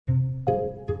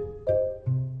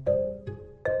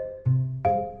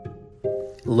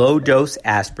Low-dose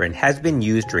aspirin has been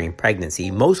used during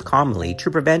pregnancy, most commonly to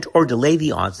prevent or delay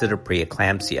the onset of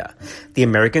preeclampsia. The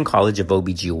American College of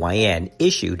OBGYN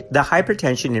issued the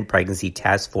Hypertension in Pregnancy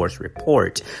Task Force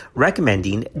report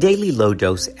recommending daily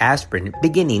low-dose aspirin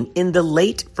beginning in the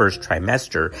late first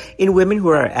trimester in women who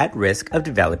are at risk of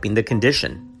developing the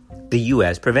condition. The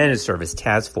U.S. Preventive Service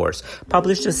Task Force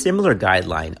published a similar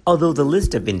guideline, although the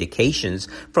list of indications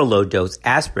for low-dose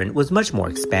aspirin was much more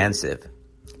expansive.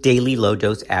 Daily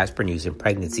low-dose aspirin use in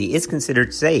pregnancy is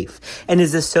considered safe and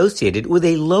is associated with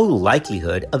a low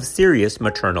likelihood of serious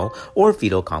maternal or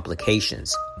fetal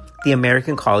complications. The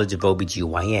American College of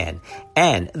OBGYN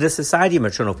and the Society of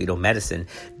Maternal-Fetal Medicine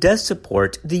does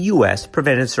support the U.S.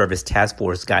 Preventive Service Task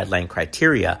Force guideline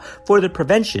criteria for the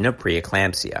prevention of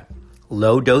preeclampsia.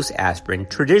 Low-dose aspirin,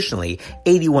 traditionally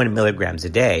 81 milligrams a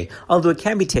day, although it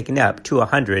can be taken up to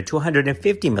 100 to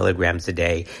 150 milligrams a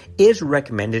day, is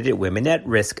recommended at women at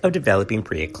risk of developing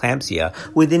preeclampsia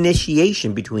with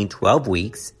initiation between 12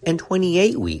 weeks and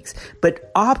 28 weeks,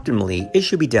 but optimally it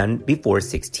should be done before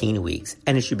 16 weeks,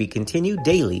 and it should be continued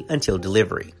daily until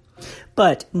delivery.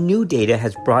 But new data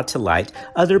has brought to light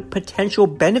other potential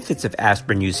benefits of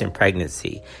aspirin use in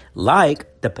pregnancy,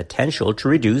 like the potential to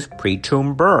reduce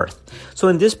preterm birth. So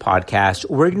in this podcast,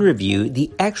 we're going to review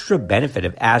the extra benefit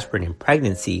of aspirin in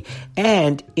pregnancy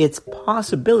and its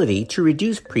possibility to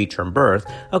reduce preterm birth,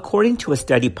 according to a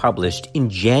study published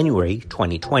in January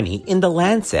 2020 in The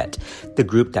Lancet. The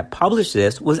group that published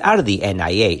this was out of the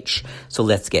NIH. So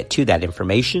let's get to that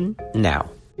information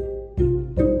now.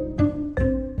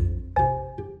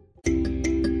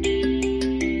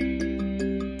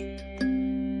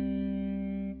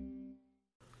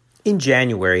 In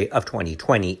January of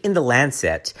 2020, in The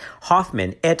Lancet,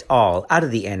 Hoffman et al. Out of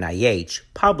the NIH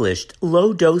published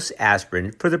low-dose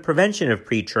aspirin for the prevention of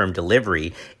preterm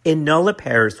delivery in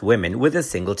nulliparous women with a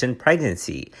singleton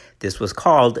pregnancy. This was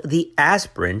called the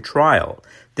aspirin trial.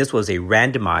 This was a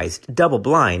randomized,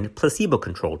 double-blind,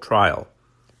 placebo-controlled trial.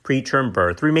 Preterm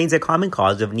birth remains a common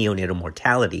cause of neonatal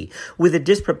mortality, with a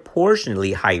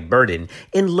disproportionately high burden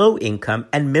in low-income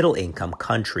and middle-income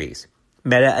countries.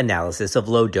 Meta-analysis of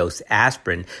low-dose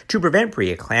aspirin to prevent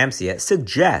preeclampsia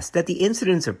suggests that the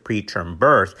incidence of preterm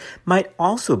birth might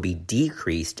also be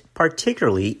decreased,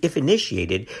 particularly if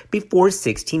initiated before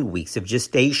 16 weeks of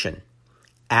gestation.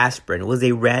 Aspirin was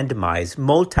a randomized,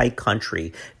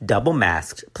 multi-country,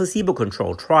 double-masked,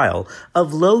 placebo-controlled trial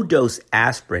of low-dose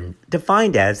aspirin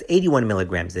defined as 81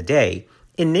 milligrams a day,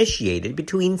 initiated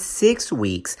between 6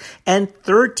 weeks and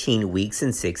 13 weeks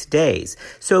and 6 days,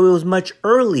 so it was much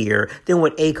earlier than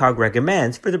what ACOG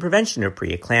recommends for the prevention of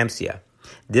preeclampsia.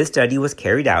 This study was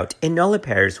carried out in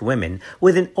nulliparous women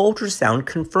with an ultrasound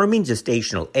confirming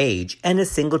gestational age and a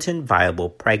singleton viable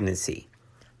pregnancy.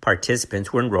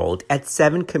 Participants were enrolled at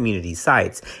 7 community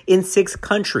sites in 6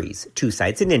 countries, 2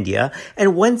 sites in India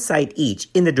and 1 site each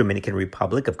in the Dominican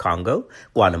Republic of Congo,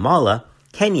 Guatemala,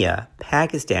 Kenya,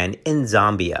 Pakistan, and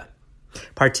Zambia.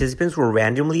 Participants were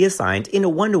randomly assigned in a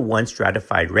 1-to-1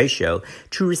 stratified ratio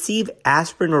to receive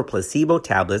aspirin or placebo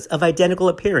tablets of identical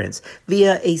appearance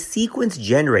via a sequence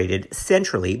generated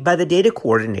centrally by the Data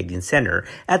Coordinating Center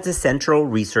at the Central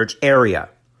Research Area.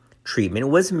 Treatment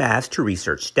was masked to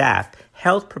research staff,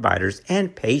 health providers,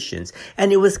 and patients,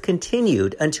 and it was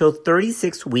continued until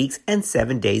 36 weeks and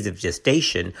 7 days of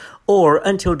gestation or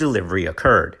until delivery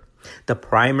occurred. The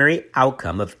primary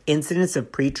outcome of incidence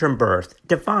of preterm birth,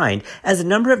 defined as the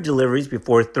number of deliveries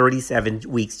before 37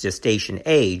 weeks gestation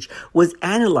age, was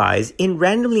analyzed in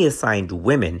randomly assigned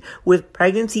women with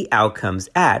pregnancy outcomes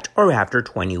at or after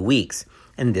 20 weeks,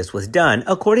 and this was done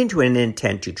according to an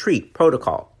intent to treat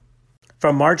protocol.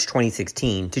 From March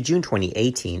 2016 to June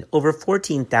 2018, over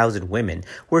 14,000 women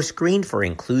were screened for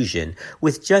inclusion,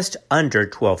 with just under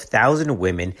 12,000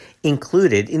 women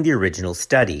included in the original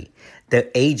study.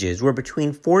 The ages were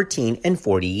between 14 and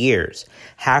 40 years.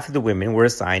 Half of the women were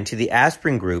assigned to the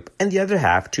aspirin group and the other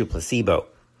half to placebo.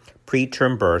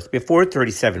 Preterm birth before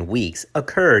 37 weeks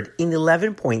occurred in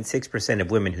 11.6% of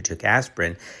women who took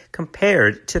aspirin,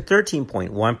 compared to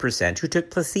 13.1% who took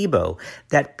placebo.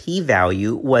 That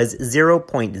p-value was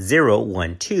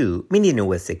 0.012, meaning it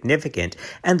was significant,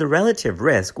 and the relative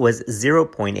risk was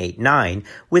 0.89,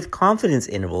 with confidence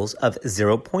intervals of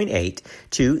 0.8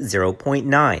 to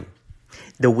 0.9.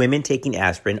 The women taking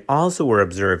aspirin also were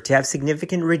observed to have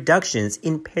significant reductions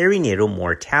in perinatal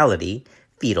mortality,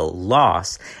 fetal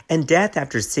loss, and death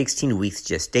after 16 weeks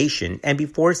gestation and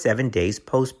before 7 days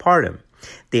postpartum.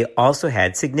 They also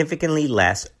had significantly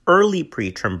less early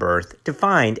preterm birth,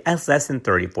 defined as less than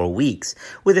 34 weeks,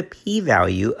 with a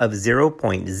p-value of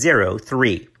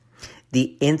 0.03.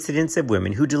 The incidence of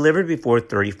women who delivered before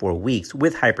 34 weeks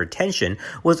with hypertension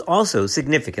was also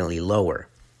significantly lower.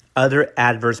 Other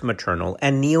adverse maternal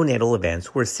and neonatal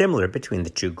events were similar between the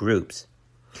two groups.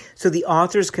 So the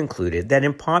authors concluded that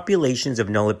in populations of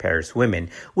nulliparous women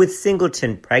with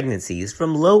singleton pregnancies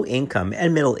from low-income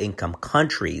and middle-income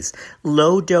countries,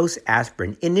 low-dose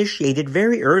aspirin initiated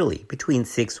very early, between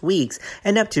 6 weeks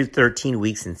and up to 13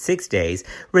 weeks and 6 days,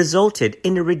 resulted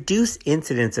in a reduced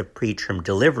incidence of preterm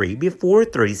delivery before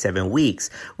 37 weeks,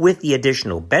 with the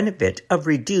additional benefit of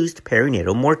reduced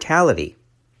perinatal mortality.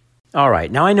 All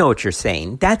right, now I know what you're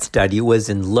saying. That study was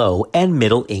in low and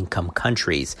middle income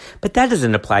countries, but that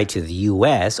doesn't apply to the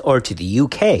US or to the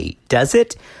UK, does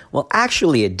it? Well,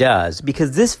 actually it does,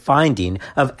 because this finding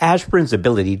of aspirin's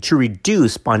ability to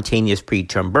reduce spontaneous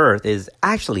preterm birth is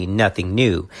actually nothing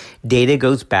new. Data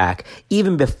goes back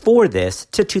even before this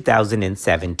to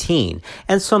 2017,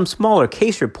 and some smaller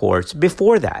case reports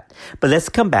before that. But let's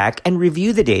come back and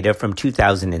review the data from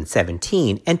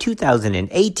 2017 and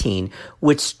 2018,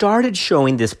 which started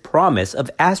showing this promise of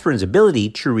aspirin's ability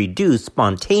to reduce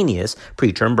spontaneous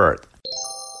preterm birth.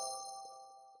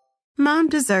 Mom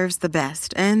deserves the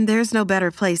best, and there's no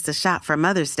better place to shop for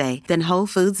Mother's Day than Whole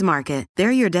Foods Market.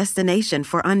 They're your destination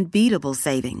for unbeatable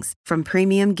savings, from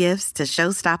premium gifts to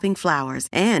show-stopping flowers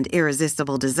and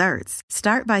irresistible desserts.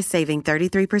 Start by saving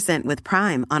 33% with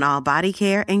Prime on all body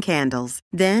care and candles.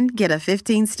 Then get a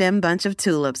 15-stem bunch of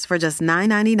tulips for just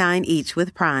 $9.99 each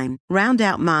with Prime. Round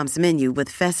out Mom's menu with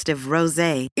festive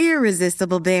rosé,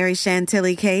 irresistible berry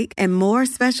chantilly cake, and more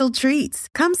special treats.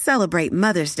 Come celebrate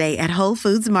Mother's Day at Whole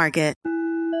Foods Market.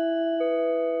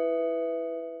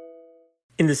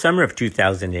 In the summer of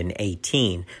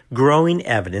 2018, growing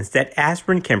evidence that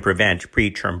aspirin can prevent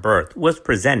preterm birth was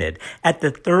presented at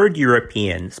the 3rd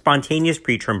European Spontaneous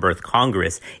Preterm Birth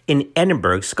Congress in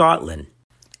Edinburgh, Scotland.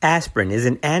 Aspirin is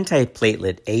an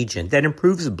antiplatelet agent that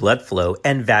improves blood flow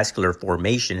and vascular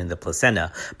formation in the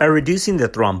placenta by reducing the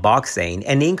thromboxane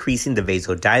and increasing the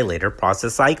vasodilator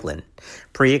prostacyclin.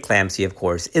 Preeclampsia, of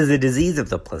course, is a disease of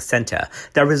the placenta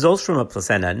that results from a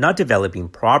placenta not developing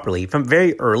properly from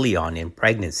very early on in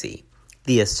pregnancy.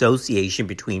 The association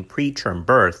between preterm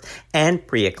birth and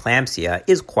preeclampsia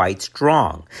is quite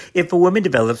strong. If a woman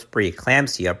develops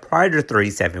preeclampsia prior to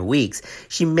 37 weeks,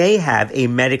 she may have a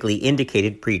medically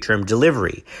indicated preterm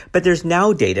delivery. But there's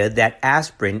now data that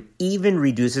aspirin even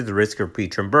reduces the risk of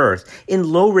preterm birth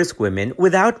in low-risk women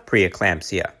without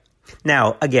preeclampsia.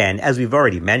 Now, again, as we've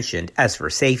already mentioned, as for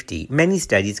safety, many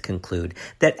studies conclude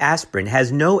that aspirin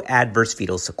has no adverse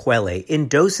fetal sequelae in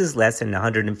doses less than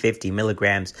 150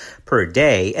 milligrams per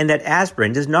day, and that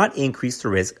aspirin does not increase the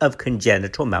risk of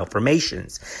congenital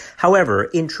malformations. However,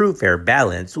 in true fair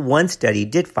balance, one study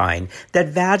did find that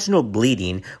vaginal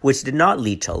bleeding, which did not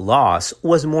lead to loss,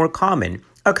 was more common,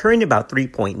 occurring about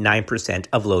 3.9%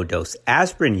 of low-dose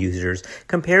aspirin users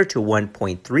compared to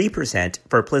 1.3%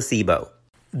 for placebo.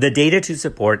 The data to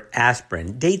support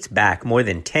aspirin dates back more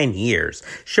than 10 years,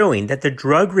 showing that the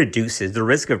drug reduces the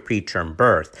risk of preterm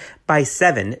birth by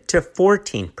 7 to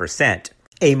 14%.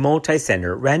 A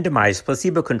multi-center randomized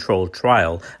placebo-controlled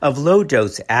trial of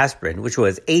low-dose aspirin, which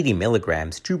was 80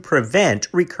 milligrams, to prevent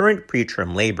recurrent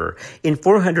preterm labor in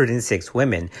 406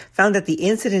 women, found that the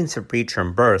incidence of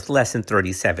preterm birth less than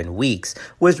 37 weeks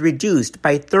was reduced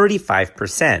by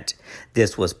 35%.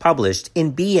 This was published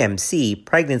in BMC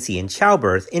Pregnancy and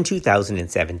Childbirth in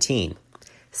 2017.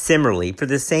 Similarly, for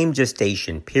the same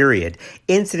gestation period,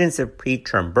 incidence of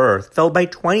preterm birth fell by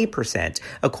 20%,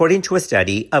 according to a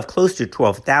study of close to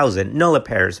 12,000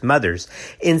 nulliparous mothers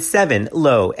in 7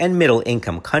 low- and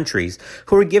middle-income countries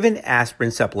who were given aspirin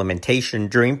supplementation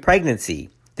during pregnancy.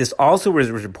 This also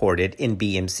was reported in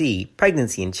BMC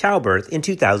Pregnancy and Childbirth in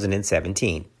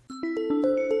 2017.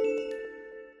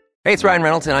 Hey, it's Ryan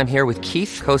Reynolds, and I'm here with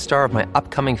Keith, co-star of my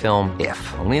upcoming film,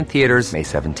 If, only in theaters May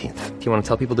 17th. Do you want to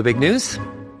tell people the big news?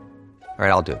 All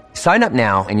right, I'll do it. Sign up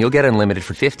now and you'll get unlimited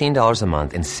for $15 a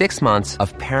month and 6 months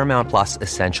of Paramount Plus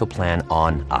Essential Plan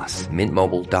on us.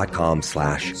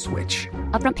 MintMobile.com/switch.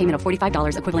 Upfront payment of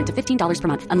 $45 equivalent to $15 per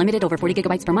month. Unlimited over 40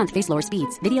 gigabytes per month. Face lower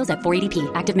speeds. Videos at 480p.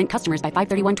 Active Mint customers by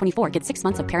 531.24 get 6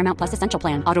 months of Paramount Plus Essential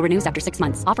Plan. Auto renews after 6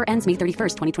 months. Offer ends May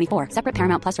 31st, 2024. Separate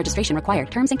Paramount Plus registration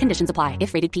required. Terms and conditions apply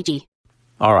if rated PG.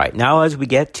 All right, now as we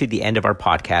get to the end of our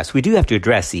podcast, we do have to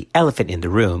address the elephant in the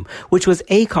room, which was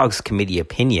ACOG's committee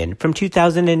opinion from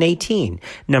 2018,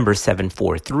 number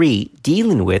 743,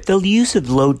 dealing with the use of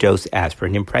low-dose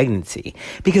aspirin in pregnancy.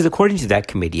 Because according to that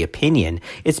committee opinion,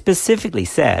 it specifically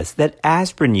says that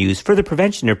aspirin use for the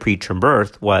prevention of preterm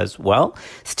birth was, well,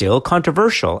 still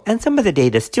controversial, and some of the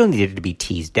data still needed to be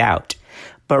teased out.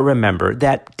 But remember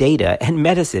that data and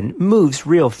medicine moves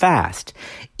real fast.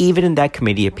 Even in that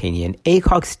committee opinion,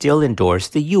 ACOG still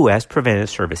endorsed the U.S. Preventive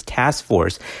Service Task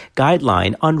Force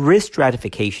guideline on risk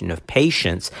stratification of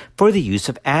patients for the use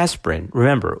of aspirin.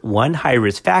 Remember, one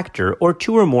high-risk factor or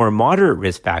two or more moderate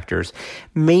risk factors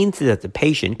means that the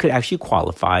patient could actually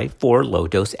qualify for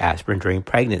low-dose aspirin during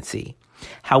pregnancy.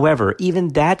 However, even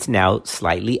that's now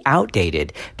slightly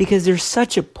outdated because there's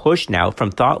such a push now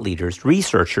from thought leaders,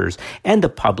 researchers, and the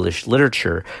published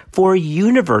literature for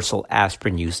universal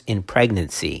aspirin use in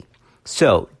pregnancy.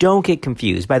 So don't get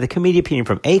confused by the committee opinion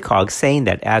from ACOG saying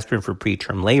that aspirin for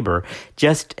preterm labor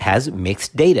just has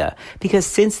mixed data, because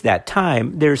since that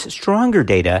time, there's stronger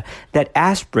data that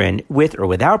aspirin with or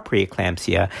without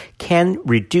preeclampsia can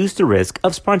reduce the risk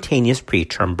of spontaneous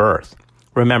preterm birth.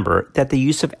 Remember that the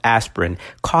use of aspirin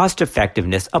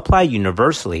cost-effectiveness applied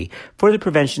universally for the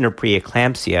prevention of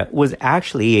preeclampsia was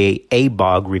actually a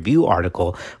ABOG review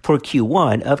article for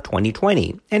Q1 of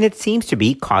 2020, and it seems to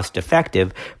be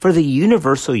cost-effective for the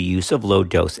universal use of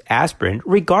low-dose aspirin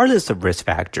regardless of risk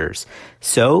factors.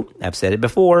 So, I've said it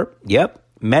before, yep,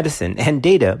 medicine and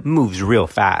data moves real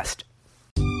fast.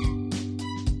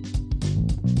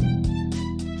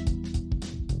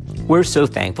 We're so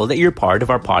thankful that you're part of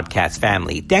our podcast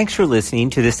family. Thanks for listening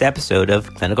to this episode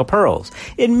of Clinical Pearls.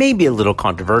 It may be a little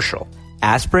controversial.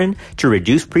 Aspirin to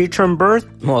reduce preterm birth?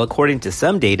 Well, according to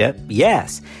some data,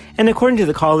 yes. And according to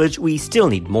the college, we still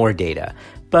need more data.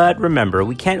 But remember,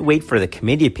 we can't wait for the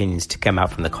committee opinions to come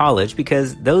out from the college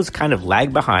because those kind of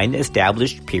lag behind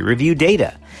established peer-reviewed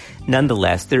data.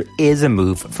 Nonetheless, there is a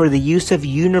move for the use of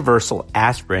universal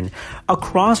aspirin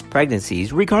across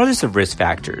pregnancies regardless of risk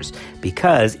factors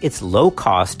because it's low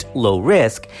cost, low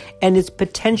risk, and its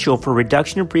potential for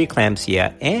reduction of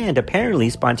preeclampsia and apparently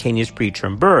spontaneous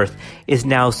preterm birth is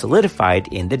now solidified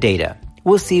in the data.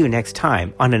 We'll see you next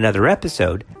time on another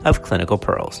episode of Clinical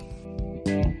Pearls.